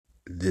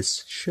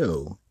This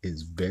show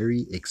is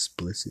very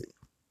explicit.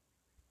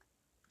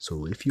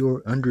 So if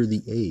you're under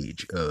the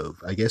age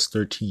of, I guess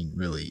 13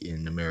 really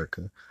in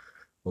America,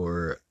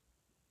 or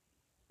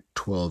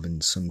 12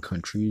 in some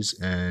countries,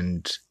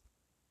 and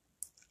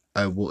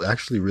I will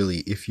actually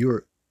really, if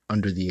you're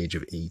under the age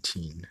of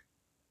 18,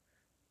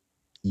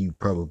 you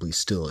probably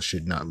still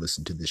should not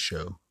listen to this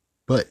show.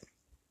 But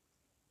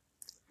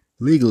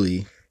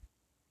legally,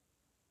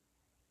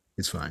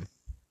 it's fine.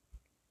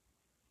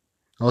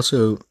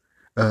 Also,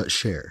 do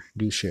share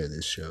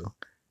this show,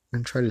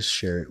 and try to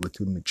share it with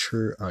a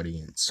mature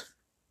audience.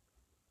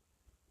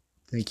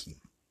 Thank you.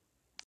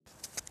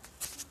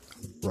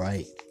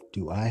 Right,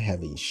 do I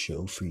have a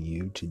show for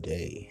you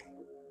today?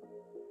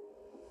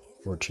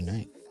 Or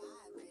tonight?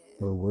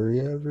 Or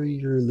wherever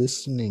you're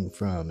listening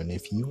from, and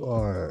if you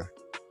are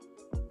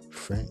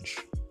French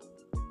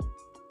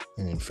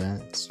and in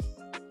France,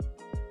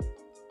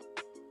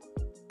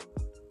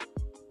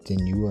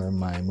 then you are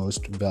my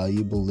most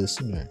valuable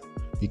listener.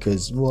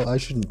 Because, well, I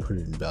shouldn't put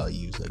it in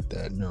values like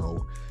that.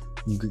 No,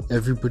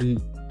 everybody,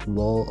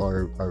 all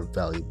are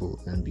valuable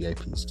and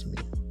VIPs to me.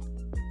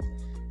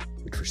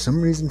 But for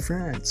some reason,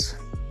 France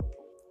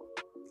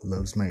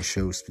loves my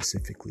show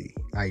specifically.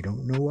 I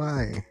don't know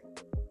why,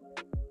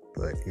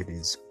 but it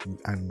is.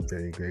 I'm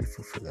very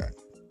grateful for that.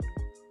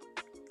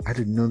 I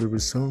didn't know there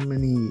was so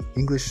many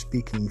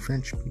English-speaking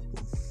French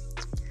people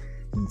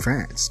in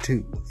France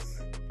too.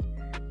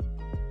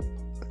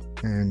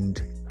 And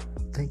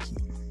thank you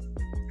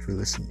for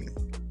listening.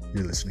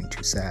 You're listening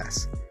to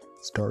SAS,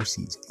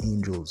 Starseeds,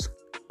 Angels,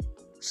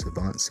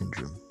 Savant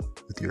Syndrome,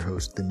 with your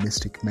host, the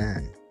Mystic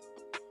Man.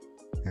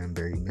 I'm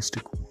very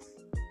mystical.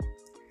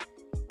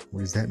 What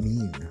does that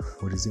mean?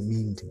 What does it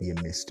mean to be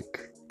a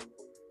mystic?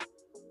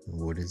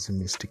 What is a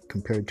mystic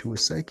compared to a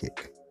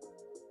psychic?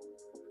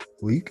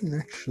 Well, you can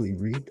actually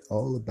read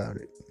all about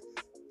it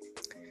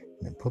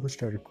in a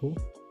published article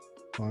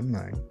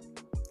online,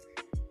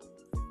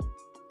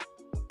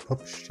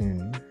 published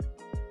in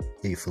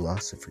A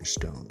Philosopher's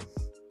Stone,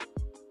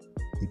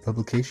 the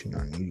publication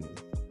on Medium.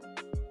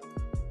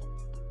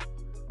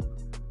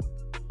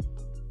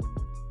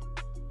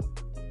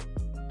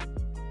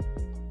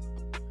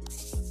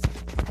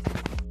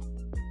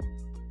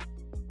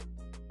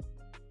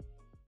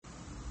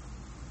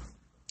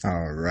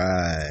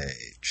 Alright,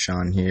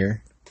 Sean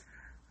here.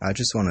 I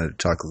just wanted to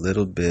talk a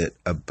little bit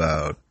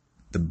about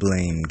the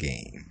blame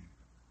game.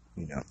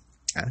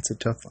 That's a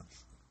tough one.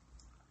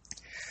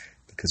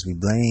 Because we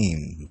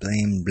blame,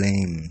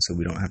 so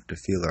we don't have to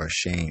feel our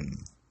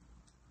shame.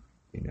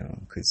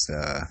 Because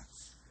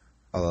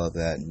all of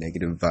that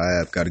negative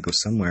vibe got to go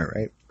somewhere,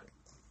 right?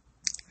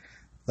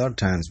 A lot of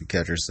times we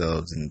catch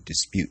ourselves in a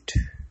dispute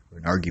or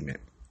an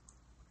argument,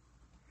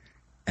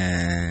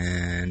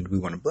 and we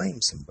want to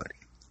blame somebody.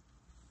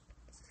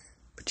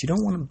 But you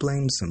don't want to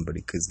blame somebody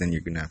because then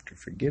you're going to have to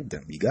forgive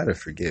them. You got to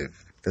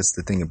forgive. That's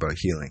the thing about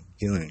healing.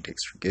 Healing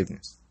takes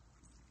forgiveness.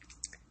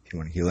 If you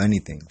want to heal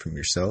anything, from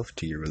yourself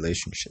to your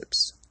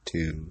relationships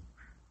to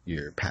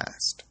your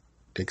past,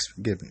 it takes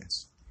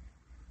forgiveness.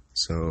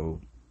 So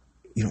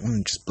you don't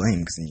want to just blame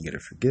because then you got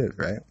to forgive,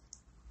 right?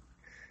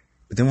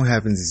 But then what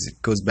happens is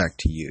it goes back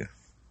to you.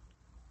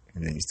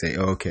 And then you say,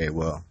 oh, okay,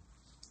 well,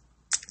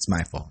 it's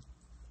my fault.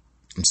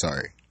 I'm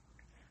sorry.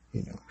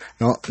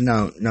 Now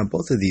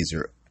both of these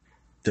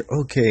they're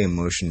okay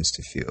emotions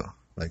to feel.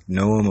 Like,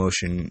 no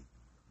emotion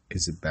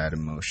is a bad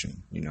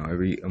emotion.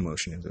 Every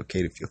emotion is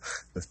okay to feel.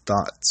 The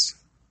thoughts,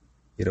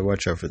 you gotta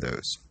watch out for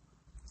those.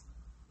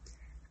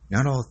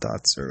 Not all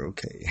thoughts are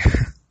okay.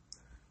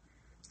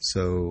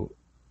 So,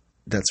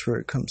 that's where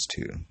it comes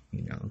to,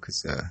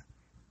 because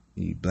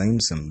you blame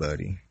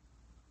somebody.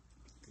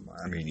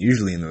 I mean,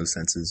 usually in those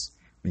senses,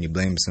 when you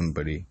blame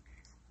somebody,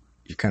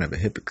 you're kind of a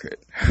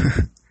hypocrite.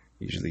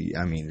 Usually,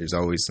 there's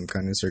always some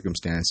kind of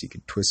circumstance you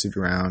can twist it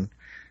around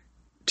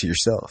to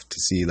yourself to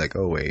see, like,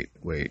 oh, wait,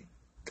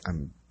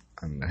 I'm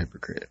a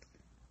hypocrite.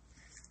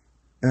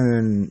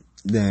 And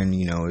then,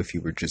 if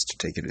you were just to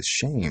take it as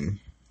shame,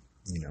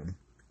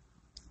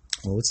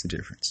 well, what's the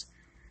difference?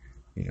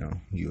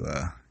 You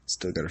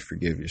still got to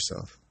forgive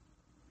yourself.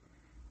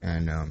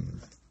 And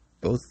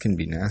both can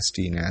be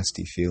nasty,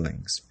 nasty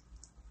feelings.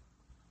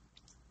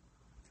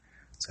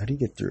 So how do you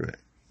get through it?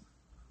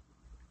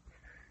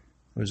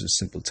 There's a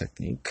simple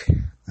technique.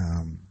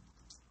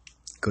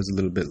 It goes a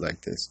little bit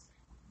like this.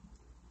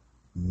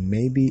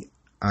 Maybe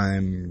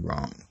I'm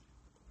wrong.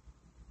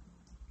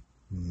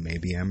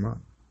 Maybe I'm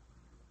wrong.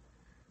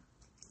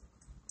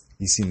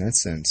 You see, in that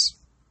sense,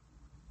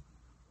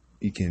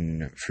 you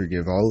can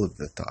forgive all of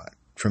the thought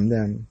from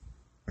them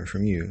or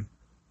from you,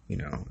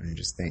 and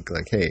just think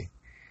like, hey,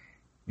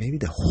 maybe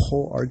the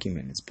whole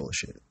argument is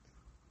bullshit,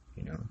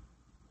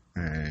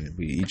 and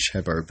we each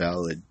have our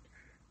valid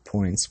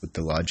points with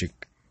the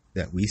logic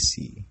that we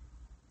see,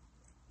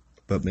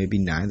 but maybe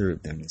neither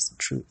of them is the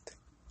truth.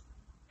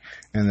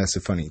 And that's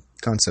a funny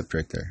concept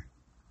right there,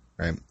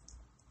 right?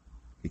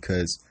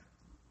 Because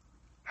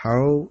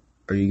how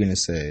are you going to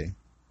say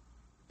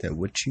that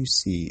what you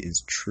see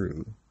is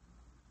true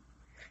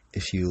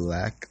if you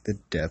lack the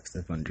depth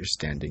of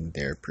understanding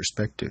their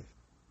perspective.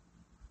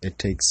 It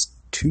takes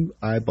 2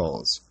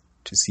 eyeballs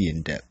to see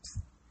in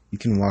depth. You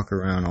can walk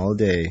around all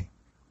day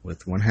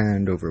with one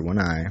hand over one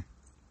eye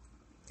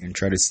and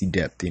try to see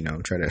depth,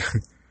 try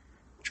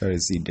to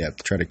see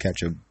depth, try to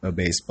catch a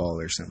baseball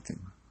or something.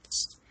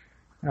 It's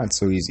not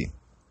so easy.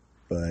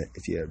 But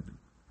if you have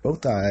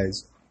both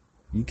eyes,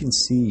 you can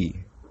see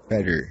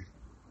better.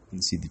 You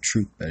can see the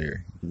truth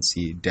better. You can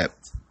see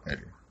depth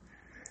better.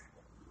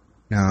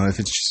 Now, if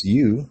it's just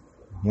you,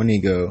 one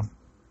ego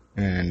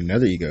and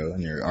another ego,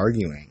 and they're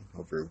arguing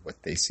over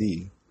what they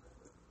see,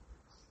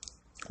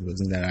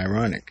 wasn't that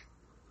ironic?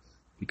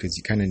 Because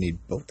you kind of need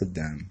both of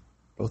them,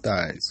 both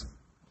eyes,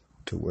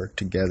 to work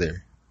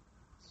together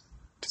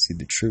to see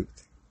the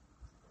truth.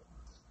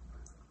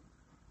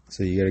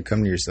 So you got to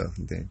come to yourself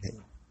and think, hey,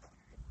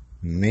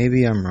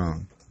 maybe I'm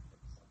wrong.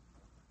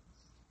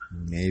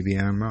 Maybe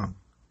I'm wrong.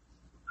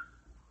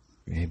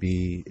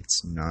 Maybe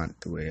it's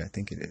not the way I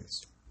think it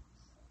is.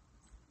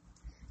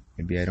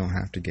 Maybe I don't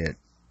have to get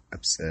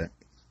upset.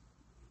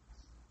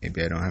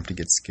 Maybe I don't have to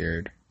get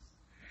scared.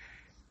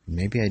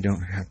 Maybe I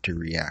don't have to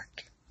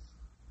react.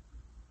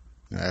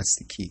 Now that's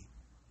the key.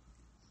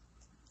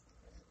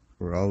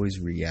 We're always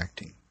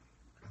reacting,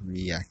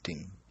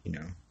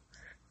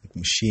 like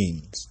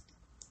machines.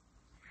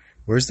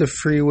 Where's the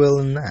free will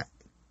in that?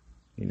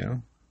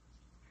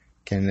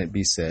 Can it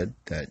be said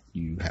that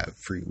you have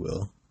free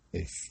will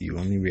if you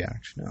only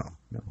react? No.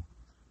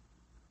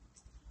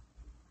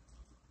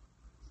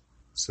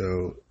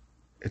 So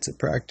it's a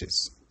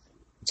practice.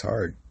 It's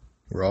hard.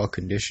 We're all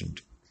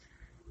conditioned.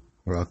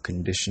 We're all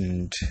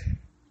conditioned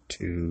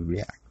to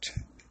react.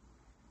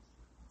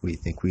 We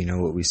think we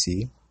know what we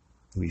see.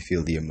 We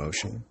feel the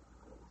emotion.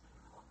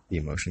 The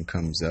emotion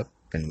comes up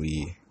and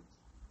we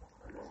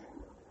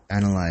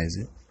analyze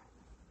it.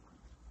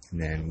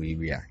 And then we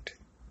react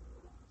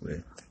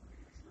with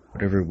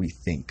whatever we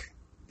think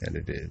that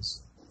it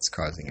is. It's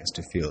causing us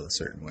to feel a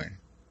certain way.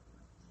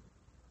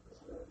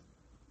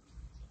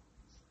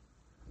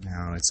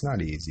 Now, it's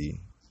not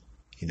easy,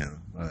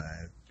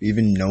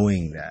 even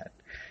knowing that,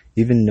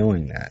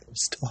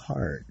 it's still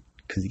hard,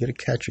 because you got to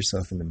catch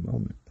yourself in the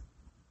moment.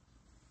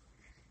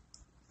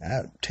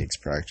 That takes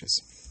practice.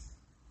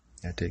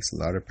 That takes a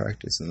lot of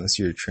practice, unless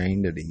you're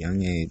trained at a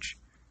young age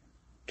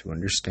to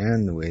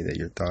understand the way that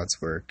your thoughts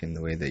work and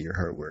the way that your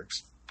heart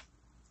works.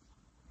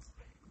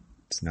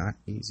 It's not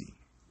easy.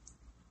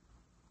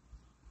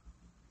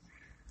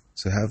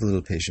 So have a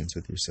little patience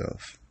with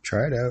yourself.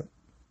 Try it out,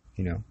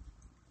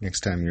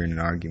 Next time you're in an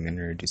argument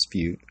or a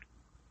dispute,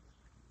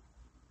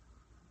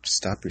 just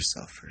stop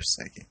yourself for a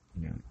second,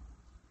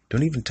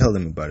 Don't even tell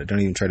them about it. Don't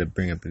even try to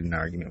bring up an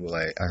argument. Well,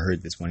 I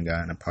heard this one guy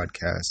on a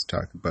podcast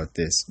talk about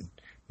this and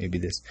maybe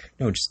this.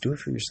 No, just do it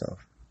for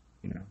yourself,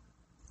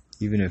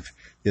 Even if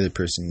the other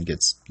person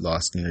gets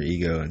lost in their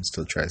ego and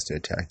still tries to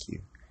attack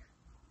you,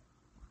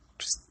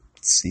 just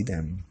see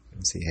them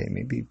and say, hey,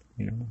 maybe,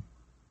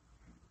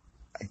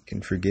 I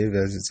can forgive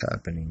as it's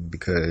happening,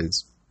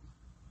 because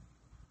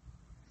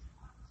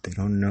they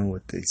don't know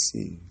what they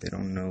see. They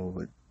don't know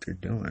what they're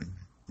doing,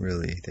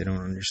 really. They don't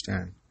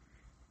understand.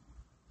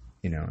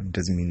 It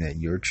doesn't mean that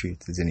your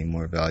truth is any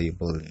more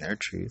valuable than their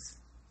truth.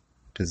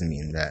 It doesn't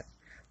mean that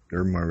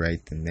you're more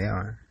right than they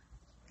are.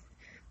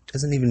 It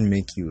doesn't even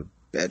make you a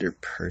better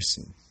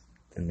person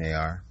than they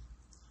are.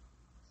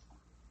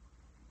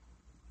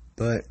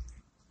 But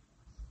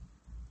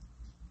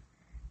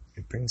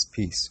it brings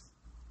peace.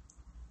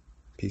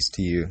 Peace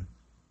to you.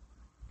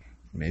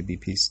 Maybe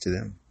peace to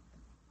them.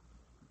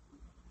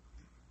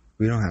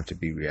 We don't have to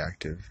be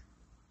reactive.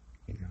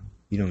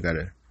 You don't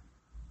gotta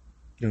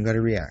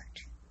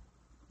react.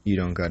 You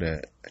don't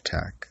gotta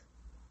attack.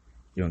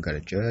 You don't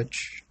gotta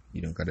judge.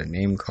 You don't gotta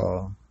name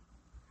call.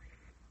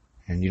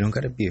 And you don't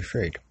gotta be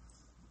afraid.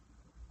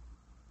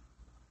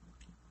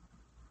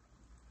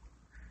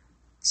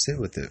 Sit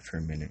with it for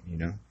a minute,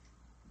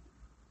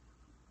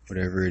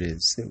 Whatever it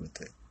is, sit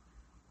with it.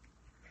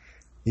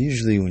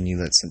 Usually when you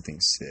let something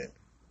sit,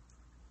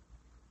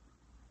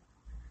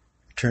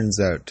 it turns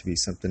out to be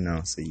something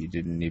else that you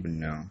didn't even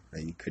know,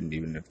 that you couldn't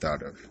even have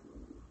thought of.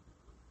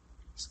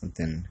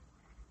 Something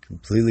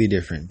completely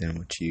different than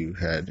what you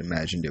had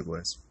imagined it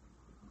was.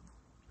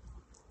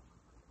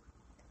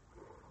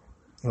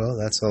 Well,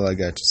 that's all I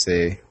got to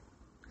say.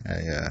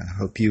 I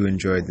hope you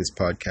enjoyed this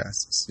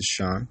podcast. This is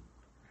Sean.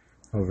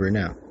 Over and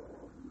out.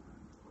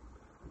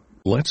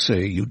 Let's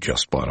say you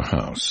just bought a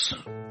house.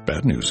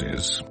 Bad news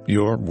is,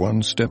 you're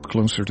one step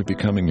closer to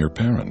becoming your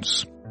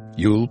parents.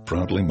 You'll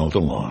proudly mow the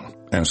lawn.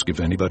 Ask if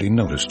anybody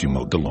noticed you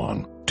mowed the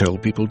lawn. Tell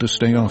people to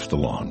stay off the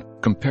lawn.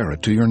 Compare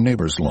it to your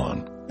neighbor's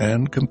lawn.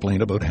 And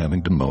complain about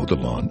having to mow the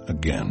lawn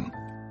again.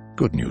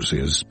 Good news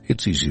is,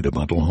 it's easy to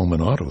bundle home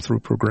and auto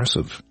through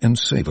Progressive and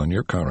save on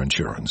your car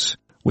insurance,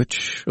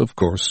 which, of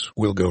course,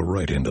 will go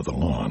right into the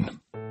lawn.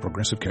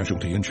 Progressive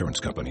Casualty Insurance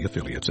Company,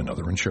 affiliates, and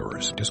other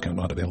insurers. Discount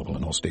not available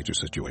in all states or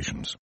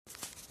situations.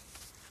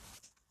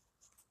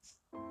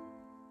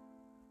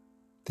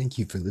 Thank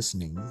you for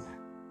listening.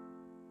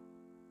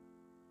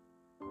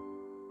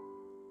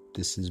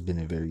 this has been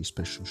a very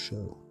special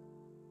show.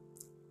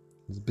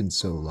 It's been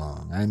so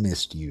long. I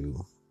missed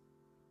you.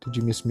 Did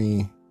you miss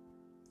me?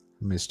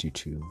 I missed you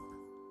too.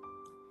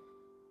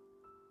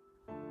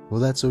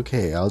 Well, that's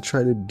okay. I'll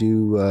try to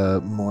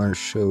do more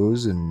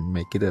shows and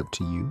make it up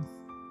to you.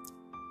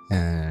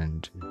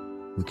 And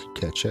we could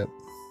catch up.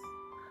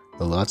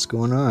 A lot's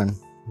going on.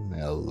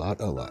 A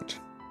lot.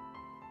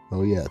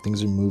 Oh yeah,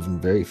 things are moving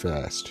very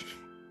fast.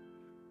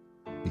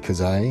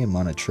 Because I am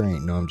on a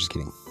train. No, I'm just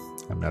kidding.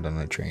 I'm not on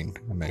a train.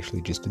 I'm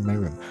actually just in my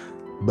room.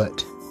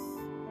 But,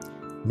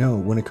 no,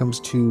 when it comes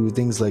to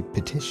things like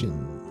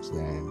petitions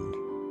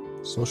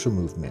and social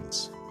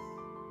movements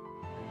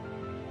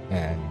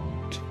and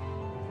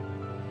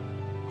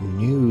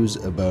news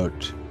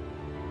about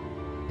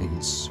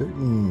a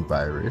certain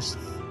virus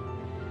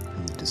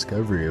and the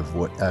discovery of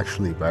what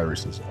actually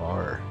viruses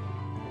are,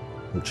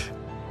 which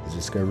the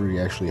discovery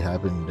actually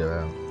happened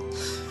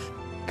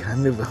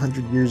kind of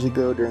 100 years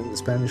ago during the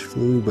Spanish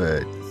flu,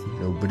 but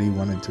nobody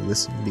wanted to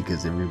listen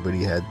because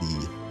everybody had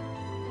the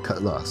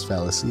cut-loss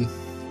fallacy.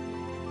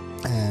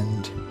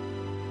 And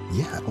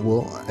yeah,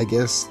 well, I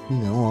guess,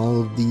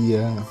 all of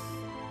the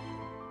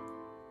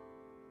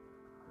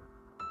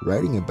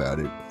writing about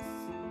it,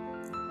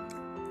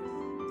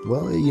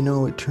 well,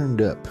 it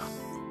turned up.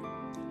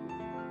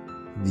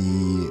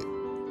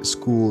 The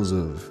schools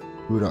of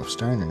Rudolf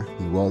Steiner,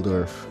 the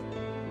Waldorf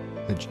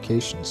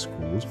education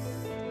schools,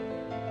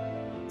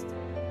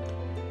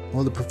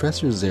 well, the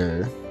professors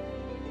there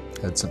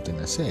had something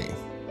to say,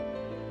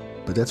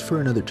 but that's for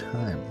another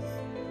time.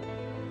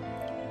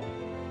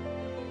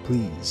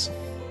 Please,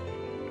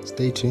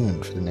 stay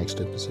tuned for the next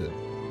episode.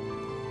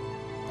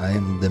 I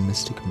am the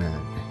Mystic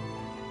Man,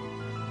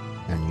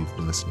 and you've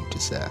been listening to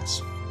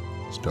SAS,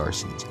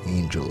 Starseeds,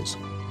 Angels,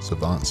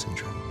 Savant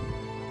Syndrome.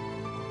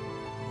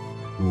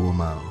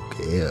 Umau,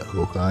 Kea,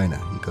 Hokaina,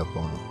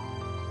 Ikapono,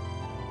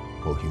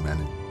 O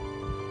humanity.